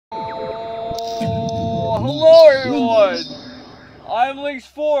Oh, hello everyone! I'm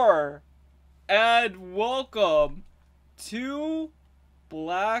Lynx4, and welcome to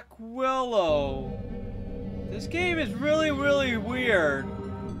Black Willow. This game is really weird.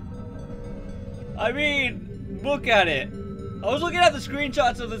 I mean, look at it. I was looking at the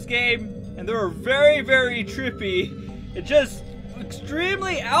screenshots of this game, and they were very trippy. It's just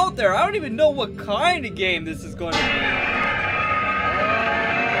extremely out there. I don't even know what kind of game this is going to be.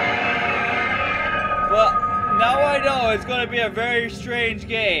 But now I know it's going to be a very strange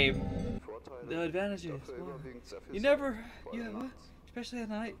game. The advantages. Well, especially at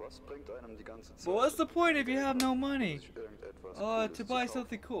night. But what's the point if you have no money? To buy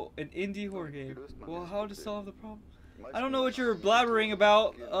something cool. An indie horror game. Well, how to solve the problem? I don't know what you're blabbering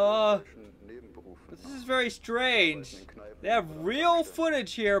about. But this is very strange. They have real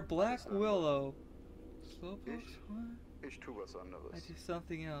footage here. Black Willow. Slowpokes? What? I do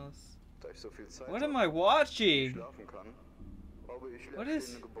something else. What am I watching? What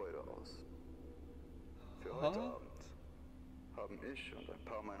is... Huh?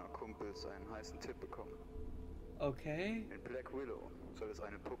 Okay.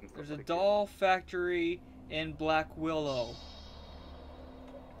 There's a doll factory in Black Willow.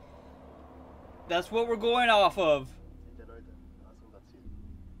 That's what we're going off of.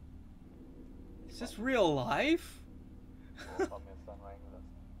 Is this real life?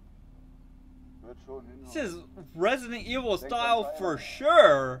 This is Resident Evil style for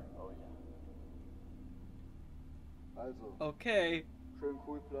sure. Okay.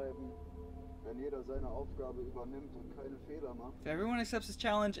 If everyone accepts this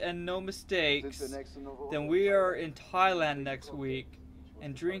challenge and no mistakes, then we are in Thailand next week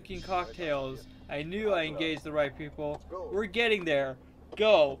and drinking cocktails. I knew I engaged the right people. We're getting there.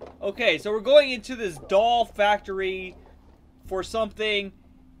 Go. Okay, so we're going into this doll factory for something,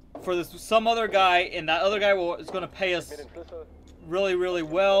 for this some other guy, and that other guy is going to pay us really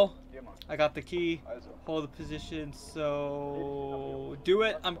well. I got the key. Hold the position. So do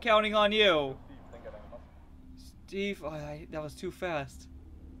it. I'm counting on you. Steve, that was too fast.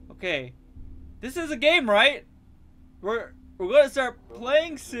 Okay. This is a game, right? We're going to start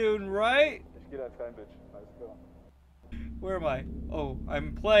playing soon, right? Where am I? Oh,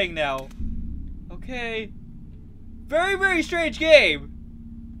 I'm playing now. Okay. Very strange game.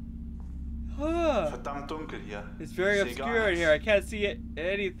 Huh. It's very obscure in here. I can't see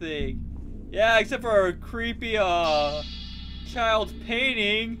anything. Yeah, except for a creepy child's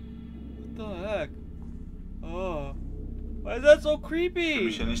painting. What the heck? Oh. Why is that so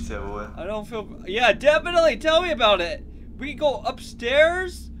creepy? I don't feel... Yeah, definitely. Tell me about it. We can go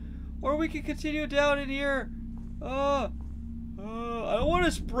upstairs, or we can continue down in here. I don't want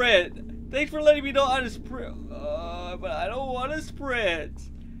to sprint. Thanks for letting me know how to sprint. But I don't want to sprint.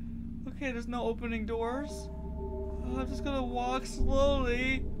 Okay, there's no opening doors. I'm just gonna walk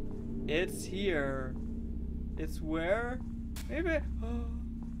slowly. It's here. It's where? Maybe.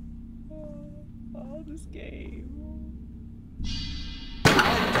 Oh, this game.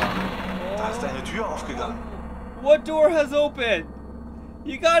 Da ist eine Tür aufgegangen. What door has opened?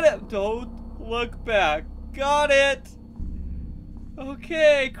 You got it. Don't look back. Got it.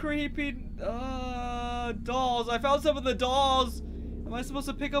 Okay, creepy dolls. I found some of the dolls. Am I supposed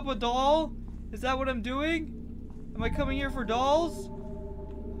to pick up a doll? Is that what I'm doing? Am I coming here for dolls?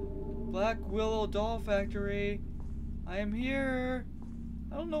 Black Willow Doll Factory. I am here.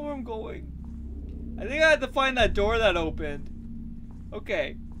 I don't know where I'm going. I think I had to find that door that opened.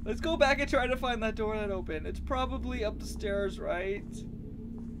 Okay, let's go back and try to find that door that opened. It's probably up the stairs, right?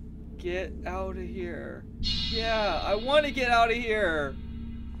 Get out of here. Yeah, I want to get out of here.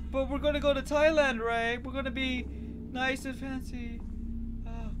 But we're going to go to Thailand, right? We're going to be nice and fancy.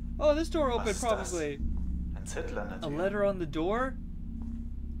 Oh, this door opened probably. A letter on the door?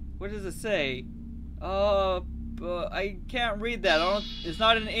 What does it say? But I can't read that. It's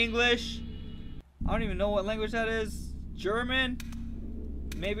not in English. I don't even know what language that is. German?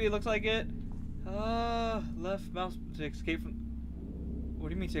 Maybe it looks like it. Left mouse to escape from... What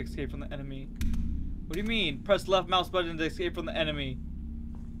do you mean to escape from the enemy? What do you mean? Press left mouse button to escape from the enemy.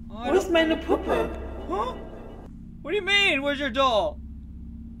 Where's meine Puppe? Huh? What do you mean? Where's your doll?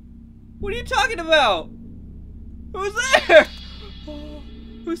 What are you talking about? Who's there?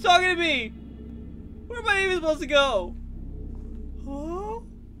 Who's talking to me? Where am I even supposed to go? Hello?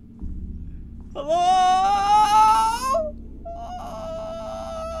 Hello?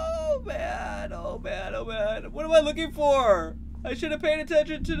 Oh man, oh man, oh man. What am I looking for? I should have paid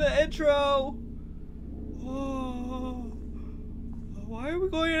attention to the intro. Oh. Why are we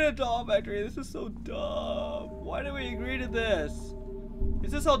going in a doll factory? This is so dumb. Why did we agree to this?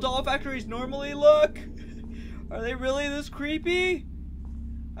 Is this how doll factories normally look? Are they really this creepy?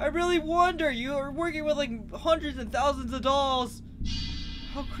 I really wonder. You are working with like hundreds and thousands of dolls.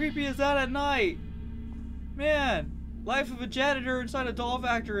 How creepy is that at night? Man, life of a janitor inside a doll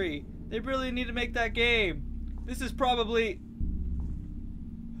factory. They really need to make that game. This is probably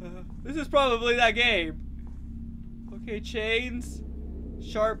that game. Okay, chains,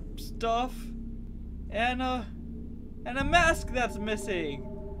 sharp stuff, and a mask that's missing.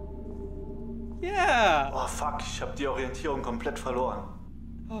 Yeah. Oh fuck, ich hab die Orientierung komplett verloren.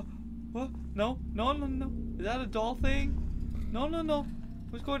 Oh, what? No. Is that a doll thing? No.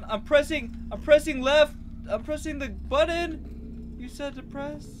 What's going on? I'm pressing left. I'm pressing the button. You said to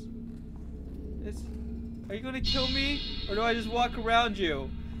press. Are you gonna kill me? Or do I just walk around you?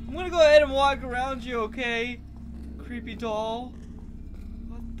 I'm gonna go ahead and walk around you, okay? Creepy doll.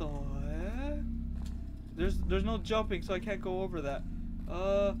 What the heck? There's no jumping, so I can't go over that.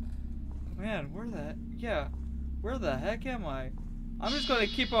 Man, where the heck am I? I'm just gonna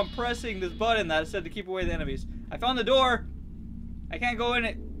keep on pressing this button that said to keep away the enemies. I found the door. I can't go in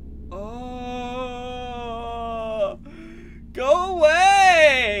it. Oh, go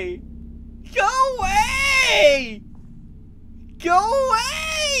away! Go away! Go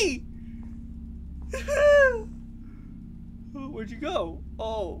away! Where'd you go?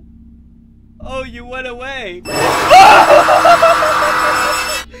 Oh, you went away.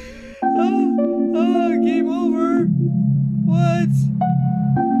 Game over.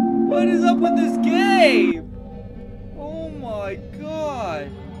 What is up with this game? Oh my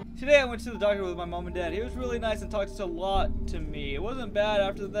god. Today I went to the doctor with my mom and dad. He was really nice and talked a lot to me. It wasn't bad.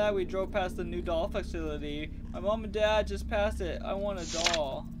 After that we drove past the new doll facility. My mom and dad just passed it. I want a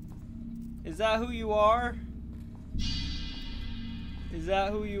doll. Is that who you are? Is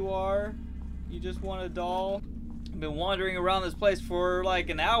that who you are? You just want a doll? I've been wandering around this place for like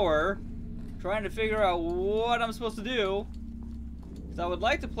an hour trying to figure out what I'm supposed to do. Because I would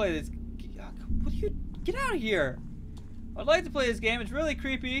like to play this. What do you? Get out of here! I'd like to play this game. It's really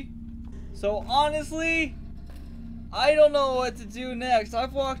creepy. So honestly, I don't know what to do next.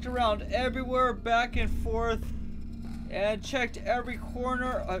 I've walked around everywhere, back and forth, and checked every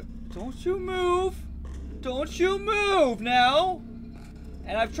corner. Don't you move! Don't you move now!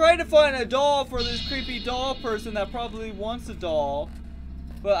 And I've tried to find a doll for this creepy doll person that probably wants a doll.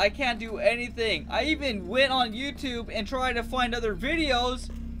 But I can't do anything. I even went on YouTube and tried to find other videos.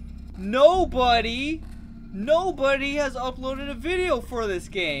 Nobody has uploaded a video for this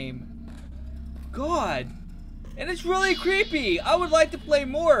game. God. And it's really creepy. I would like to play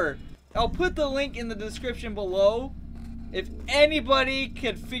more. I'll put the link in the description below. If anybody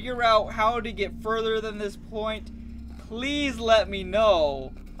can figure out how to get further than this point, please let me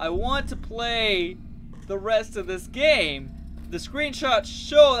know. I want to play the rest of this game. The screenshots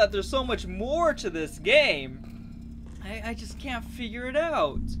show that there's so much more to this game. I just can't figure it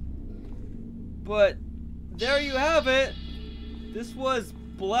out. But there you have it. This was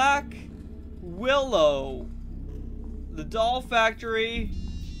Black Willow, the Doll Factory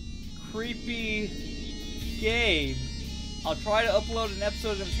creepy game. I'll try to upload an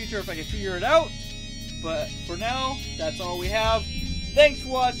episode in the future if I can figure it out. But for now, that's all we have. Thanks for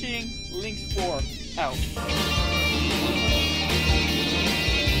watching. Links 4 out.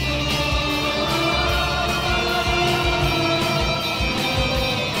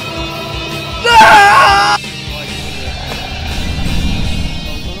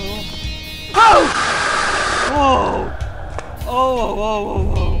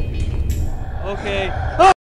 Whoa! Okay.